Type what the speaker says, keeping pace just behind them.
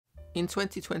In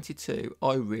 2022,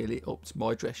 I really upped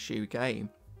my dress shoe game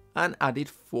and added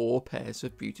 4 pairs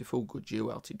of beautiful Goodyear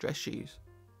welted dress shoes.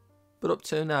 But up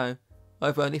to now,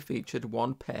 I've only featured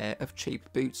 1 pair of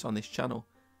cheap boots on this channel,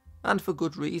 and for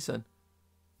good reason.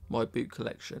 My boot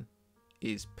collection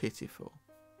is pitiful.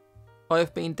 I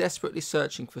have been desperately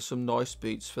searching for some nice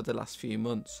boots for the last few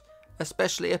months,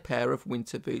 especially a pair of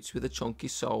winter boots with a chunky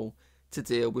sole to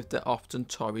deal with the often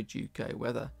torrid UK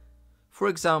weather. For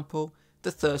example,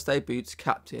 the Thursday boots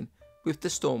Captain with the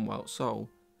Stormwelt sole,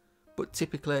 but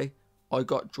typically I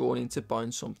got drawn into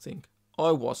buying something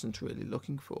I wasn't really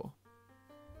looking for.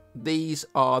 These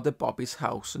are the Bobbies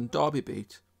Howelsen Derby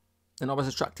boot, and I was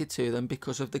attracted to them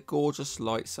because of the gorgeous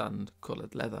light sand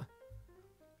coloured leather.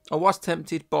 I was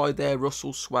tempted by their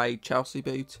Russell Suede Chelsea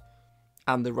boot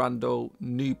and the Randall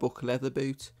Nubuck leather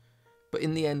boot, but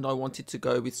in the end I wanted to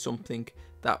go with something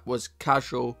that was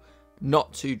casual,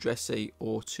 not too dressy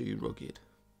or too rugged.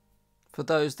 For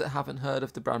those that haven't heard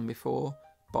of the brand before,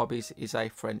 Bobbies is a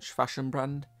French fashion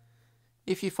brand.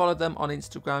 If you follow them on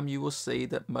Instagram, you will see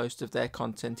that most of their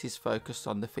content is focused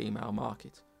on the female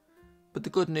market. But the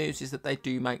good news is that they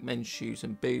do make men's shoes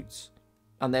and boots,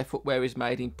 and their footwear is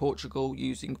made in Portugal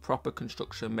using proper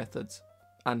construction methods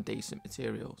and decent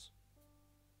materials.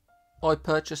 I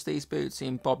purchased these boots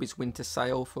in Bobbies winter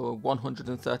sale for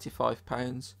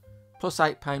 £135, plus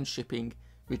 £8 shipping,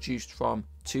 reduced from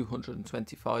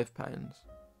 £225.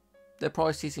 Their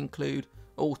prices include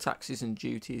all taxes and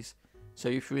duties, so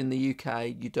if you're in the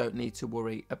UK you don't need to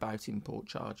worry about import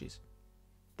charges.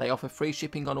 They offer free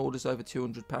shipping on orders over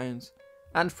 £200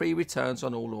 and free returns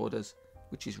on all orders,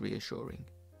 which is reassuring.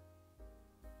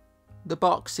 The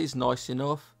box is nice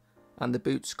enough, and the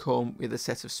boots come with a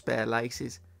set of spare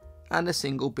laces and a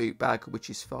single boot bag, which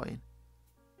is fine.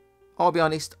 I'll be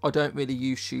honest, I don't really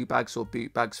use shoe bags or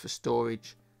boot bags for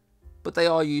storage, but they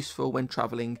are useful when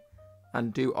travelling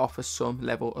and do offer some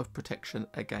level of protection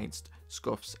against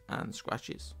scuffs and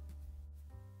scratches.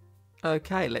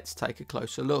 Okay, let's take a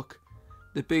closer look.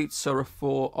 The boots are a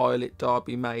 4 eyelet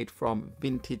derby made from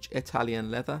vintage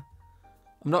Italian leather.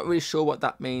 I'm not really sure what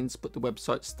that means, but the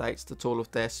website states that all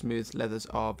of their smooth leathers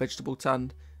are vegetable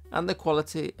tanned and the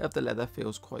quality of the leather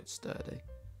feels quite sturdy.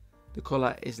 The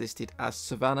colour is listed as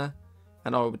Savannah,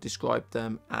 and I would describe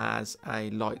them as a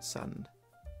light sand.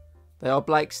 They are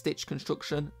Blake stitch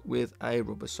construction with a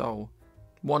rubber sole.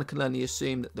 One can only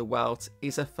assume that the welt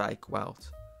is a fake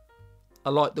welt.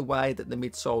 I like the way that the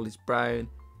midsole is brown.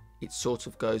 It sort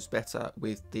of goes better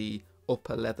with the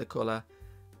upper leather colour,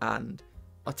 and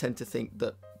I tend to think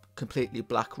that completely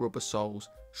black rubber soles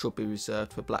should be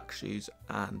reserved for black shoes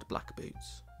and black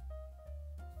boots.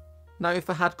 Now, if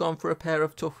I had gone for a pair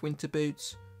of tough winter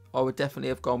boots, I would definitely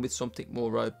have gone with something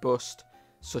more robust,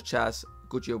 such as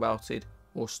Goodyear welted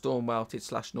or Storm welted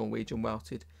 / Norwegian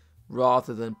welted,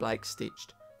 rather than Blake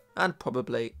stitched, and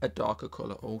probably a darker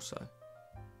colour also.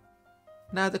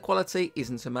 Now, the quality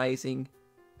isn't amazing.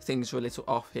 Things are a little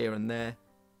off here and there.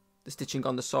 The stitching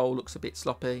on the sole looks a bit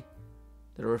sloppy.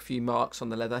 There are a few marks on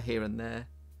the leather here and there,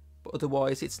 but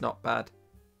otherwise it's not bad.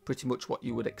 Pretty much what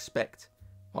you would expect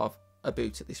of a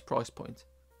boot at this price point.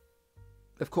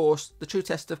 Of course, the true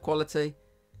test of quality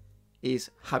is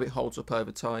how it holds up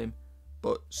over time,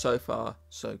 but so far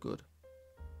so good.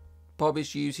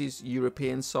 Bobbies uses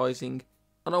European sizing,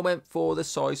 and I went for the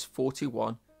size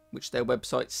 41, which their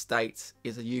website states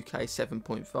is a UK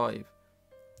 7.5.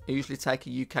 I usually take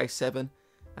a UK 7,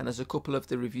 and as a couple of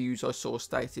the reviews I saw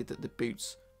stated that the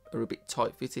boots are a bit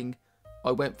tight fitting,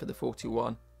 I went for the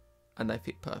 41 and they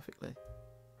fit perfectly.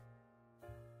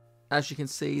 As you can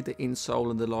see, the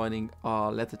insole and the lining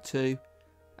are leather too,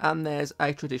 and there's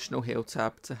a traditional heel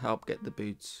tab to help get the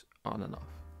boots on and off.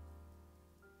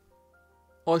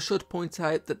 I should point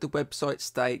out that the website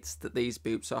states that these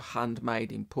boots are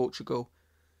handmade in Portugal,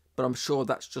 but I'm sure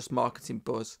that's just marketing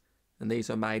buzz, and these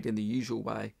are made in the usual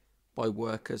way by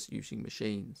workers using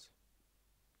machines.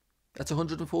 At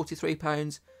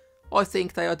 £143, I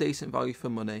think they are decent value for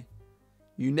money.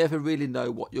 You never really know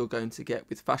what you're going to get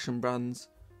with fashion brands.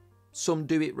 Some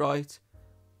do it right,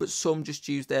 but some just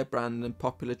use their brand and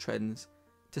popular trends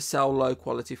to sell low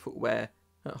quality footwear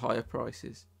at higher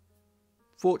prices.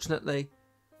 Fortunately,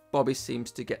 Bobbies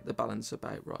seems to get the balance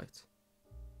about right.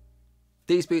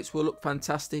 These boots will look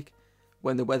fantastic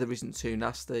when the weather isn't too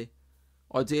nasty,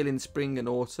 ideal in spring and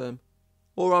autumn,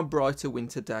 or on brighter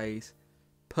winter days,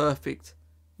 perfect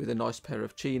with a nice pair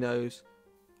of chinos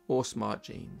or smart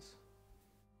jeans.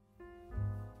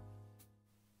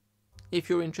 If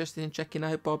you're interested in checking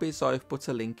out Bobbies, I've put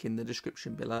a link in the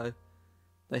description below.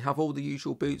 They have all the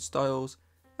usual boot styles,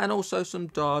 and also some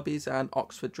derbies and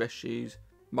Oxford dress shoes,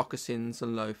 moccasins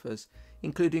and loafers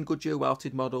including Goodyear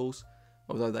welted models,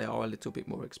 although they are a little bit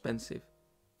more expensive.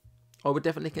 I would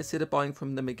definitely consider buying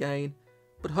from them again,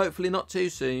 but hopefully not too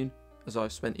soon, as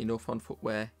I've spent enough on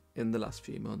footwear in the last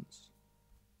few months.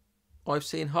 I've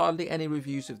seen hardly any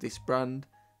reviews of this brand,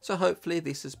 so hopefully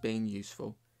this has been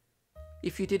useful.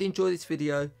 If you did enjoy this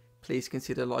video, please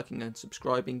consider liking and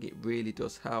subscribing, it really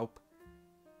does help.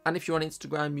 And if you're on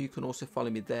Instagram, you can also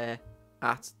follow me there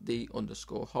at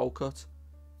 @_holecut.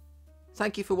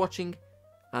 Thank you for watching,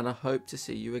 and I hope to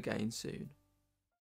see you again soon.